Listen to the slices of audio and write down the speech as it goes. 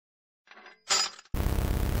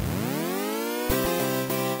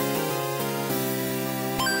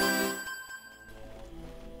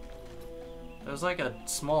There's like a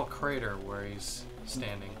small crater where he's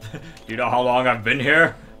standing. You know how long I've been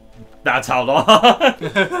here? That's how long.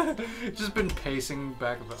 Just been pacing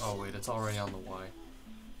back. Oh wait, it's already on the Y.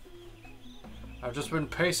 I've just been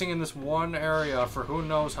pacing in this one area for who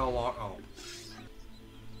knows how long. Oh.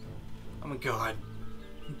 Oh my god.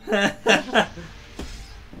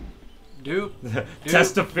 Dude.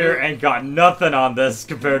 Test of fear ain't got nothing on this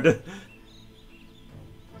compared to...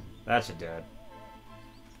 That should do it.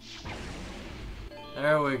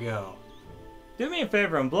 There we go. Do me a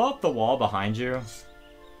favor and blow up the wall behind you.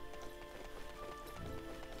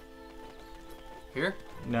 Here?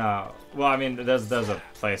 No. Well, I mean, there's a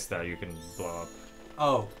place there you can blow up.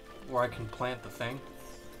 Oh, where I can plant the thing?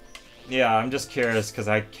 Yeah, I'm just curious because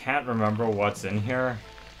I can't remember what's in here.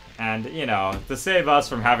 And, you know, to save us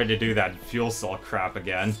from having to do that fuel cell crap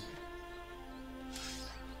again.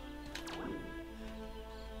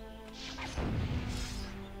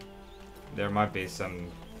 There might be some...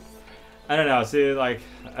 I don't know, see, like,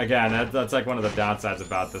 again, that's like one of the downsides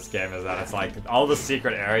about this game is that it's like, all the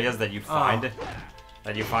secret areas that you find,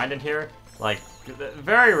 in here, like,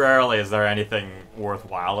 very rarely is there anything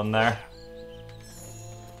worthwhile in there.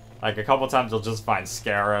 Like, a couple times you'll just find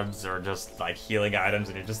scarabs or just, like, healing items,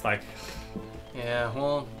 and you're just like... Yeah,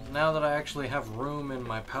 well, now that I actually have room in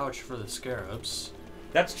my pouch for the scarabs...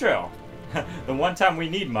 That's true. The one time we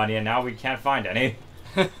need money, and now we can't find any.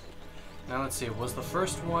 Now let's see, was the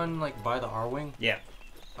first one, like, by the R-Wing? Yep.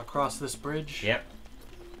 Across this bridge? Yep.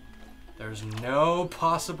 There's no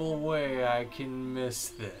possible way I can miss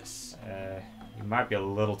this. You might be a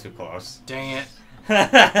little too close. Dang it.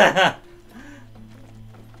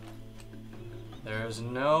 There's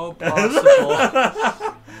no possible...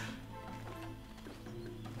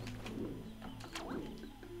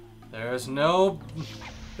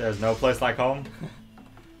 There's no place like home.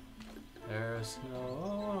 There's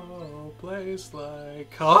no place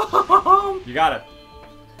like home. You got it.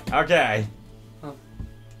 Okay. Huh.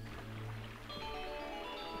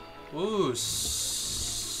 Ooh,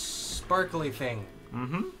 sparkly thing.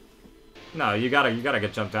 Mm-hmm. No, you gotta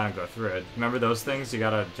get jumped down and go through it. Remember those things? You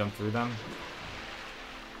gotta jump through them.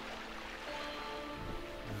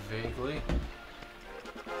 Vaguely.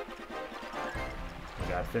 You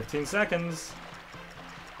got 15 seconds.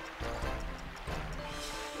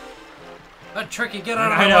 Tricky, get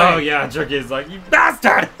out of my way! I know, way. yeah, Tricky's like, you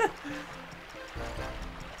bastard!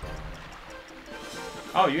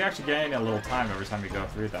 Oh, you actually gain a little time every time you go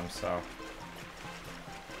through them, so...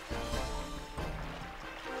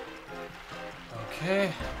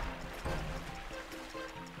 Okay.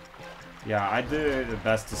 Yeah, I do the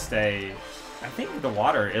best to stay... I think the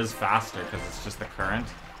water is faster because it's just the current.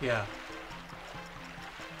 Yeah.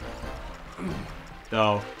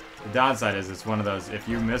 Though, the downside is it's one of those, if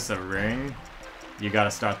you miss a ring, you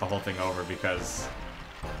gotta start the whole thing over because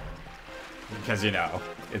you know,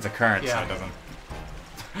 it's a current, so it doesn't...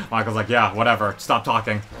 Michael's like, yeah, whatever, stop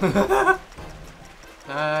talking.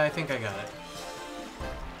 I think I got it.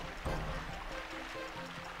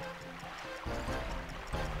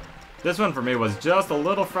 This one for me was just a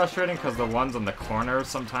little frustrating because the ones on the corners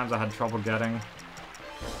sometimes I had trouble getting.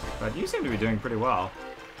 But you seem to be doing pretty well.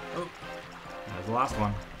 Oh. There's the last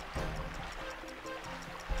one.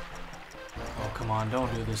 Oh, come on,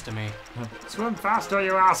 don't do this to me. Swim faster,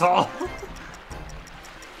 you asshole!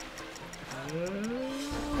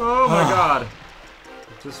 Oh my god.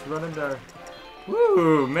 Just run in there.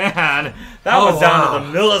 Woo, man! That was down to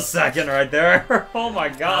the millisecond right there. Oh my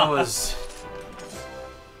god. That was...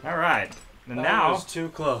 Alright. And that now... was too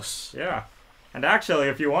close. Yeah. And actually,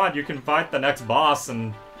 if you want, you can fight the next boss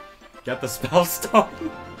and get the spell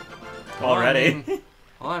stone. Already.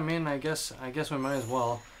 I mean, I guess we might as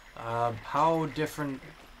well. How different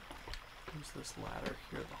was this ladder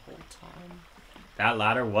here the whole time? That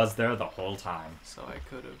ladder was there the whole time. So I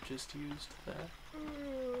could have just used that.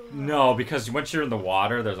 No, because once you're in the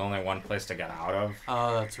water, there's only one place to get out of.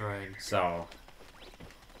 Oh, that's right. So,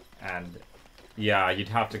 and yeah, you'd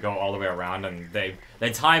have to go all the way around, and they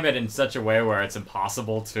time it in such a way where it's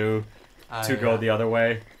impossible to go the other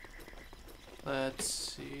way. Let's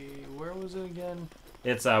see, where was it again?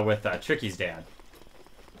 It's with Tricky's dad.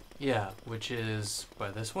 Yeah, which is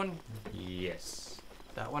by this one? Yes.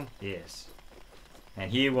 That one? Yes.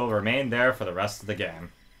 And he will remain there for the rest of the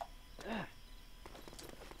game.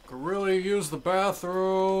 Could really use the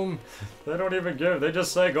bathroom. They don't even they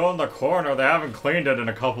just say go in the corner. They haven't cleaned it in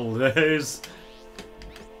a couple of days.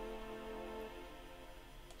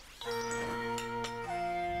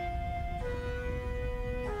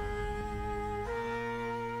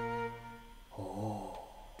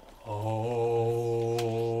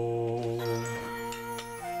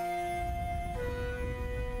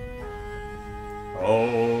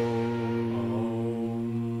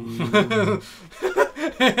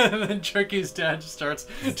 And then Tricky's dad just starts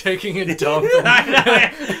taking a dump.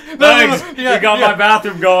 Thanks. Yeah, you got my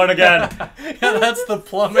bathroom going again. Yeah, that's the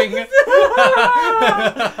plumbing.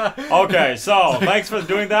 Okay, so thanks for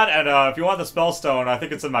doing that. And if you want the spell stone, I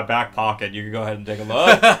think it's in my back pocket. You can go ahead and take a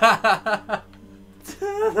look.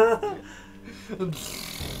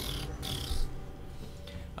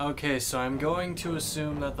 Okay, so I'm going to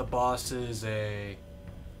assume that the boss is a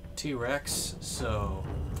T-Rex. So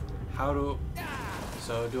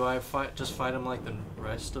do I just fight him like the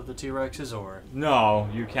rest of the T-Rexes, or? No,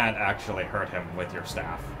 you can't actually hurt him with your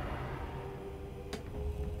staff.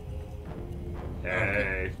 Hey.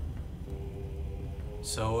 Okay.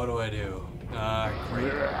 So what do I do?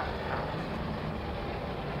 Great.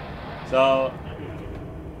 So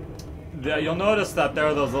you'll notice that there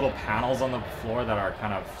are those little panels on the floor that are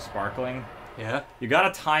kind of sparkling. Yeah. You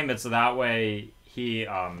gotta time it so that way he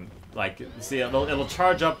see it'll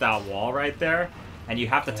charge up that wall right there, and you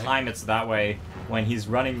have to time it so that way when he's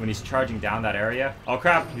charging down that area. Oh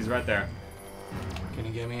crap, he's right there. Can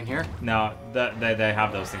you get me in here? No, they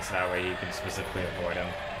have those things so that way you can specifically avoid him.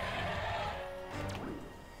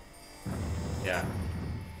 Yeah.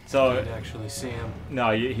 So I could actually see him.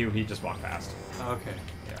 no, he just walked past. Okay.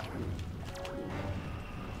 Yeah.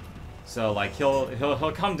 So like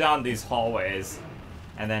he'll come down these hallways,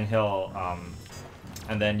 and then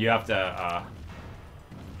and then you have to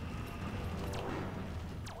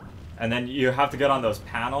and then you have to get on those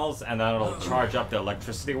panels, and then it'll charge up the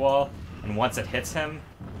electricity wall. And once it hits him,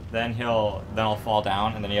 then he'll fall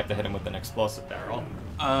down, and then you have to hit him with an explosive barrel.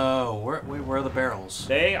 Oh, where are the barrels?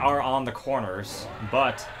 They are on the corners,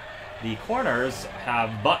 but the corners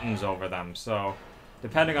have buttons over them. So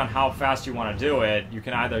depending on how fast you want to do it, you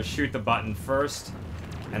can either shoot the button first,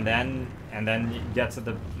 and then get to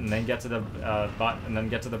the button, and then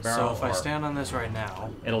get to the barrel. So if I stand on this right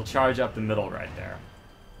now, it'll charge up the middle right there.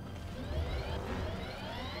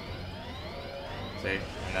 See,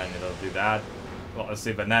 and then it'll do that. Well, let's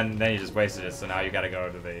see, but then you just wasted it. So now you got to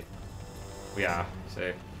go to the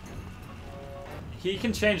see. He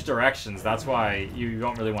can change directions. That's why you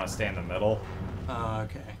don't really want to stay in the middle.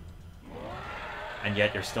 Okay. And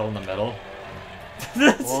yet you're still in the middle.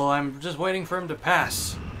 Well, I'm just waiting for him to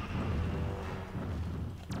pass.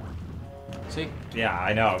 See? Yeah,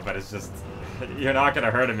 I know, but it's just you're not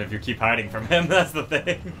gonna hurt him if you keep hiding from him. That's the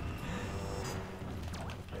thing.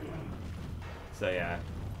 So yeah.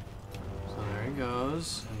 So there he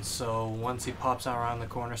goes. And so once he pops out around the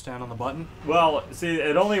corner, stand on the button. Well, see,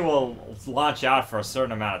 it only will launch out for a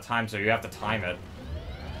certain amount of time, so you have to time it.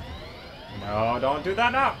 No, don't do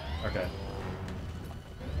that now. Okay.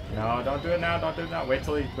 No, don't do it now. Don't do it now. Wait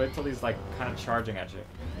till he's like kind of charging at you.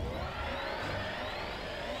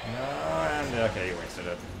 No, and okay, you wasted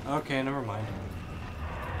it. Okay, never mind.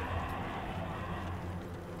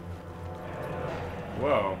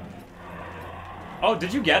 Whoa. Oh,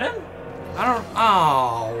 did you get him? I don't.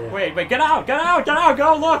 Oh. Wait, get out! Get out! Get out!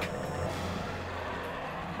 Go look!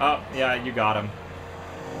 Oh, yeah, you got him.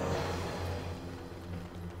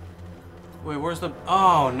 Wait, where's the?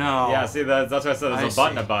 Oh no. Yeah, see, that's what I said. There's a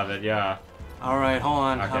button above it. Yeah. All right, hold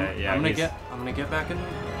on. Okay, yeah. I'm gonna get back in.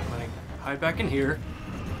 I'm gonna hide back in here,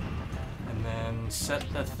 and then set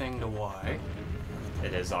the thing to Y.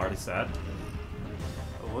 It is already set.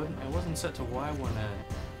 It wasn't set to Y when it.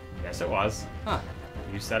 Yes, it was. Huh.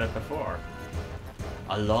 You said it before.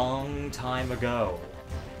 A long time ago.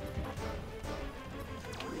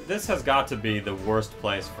 This has got to be the worst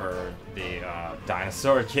place for the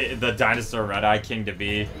dinosaur Red Eye King to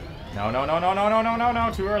be.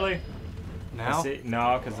 No, too early. Now? See,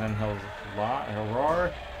 no, because then he'll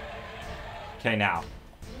roar. Okay, now.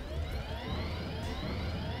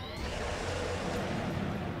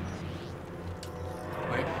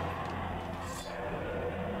 Wait.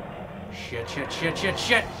 Shit.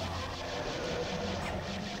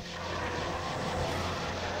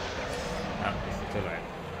 Oh, too late.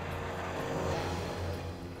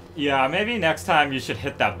 Yeah, maybe next time you should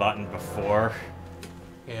hit that button before.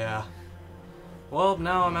 Yeah. Well,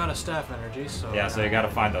 now I'm out of staff energy, so... Yeah, so you gotta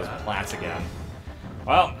find those plants again.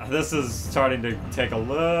 Well, this is starting to take a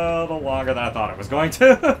little longer than I thought it was going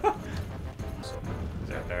to. He's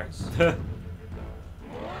right there.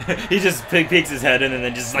 He just peeks his head in and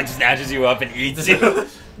then just like snatches you up and eats you.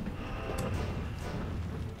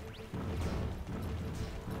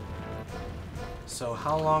 So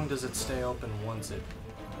how long does it stay open once it...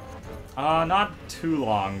 Not too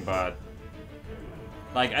long, but...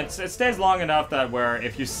 Like, it stays long enough that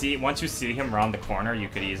once you see him around the corner, you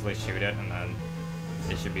could easily shoot it and then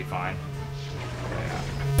it should be fine.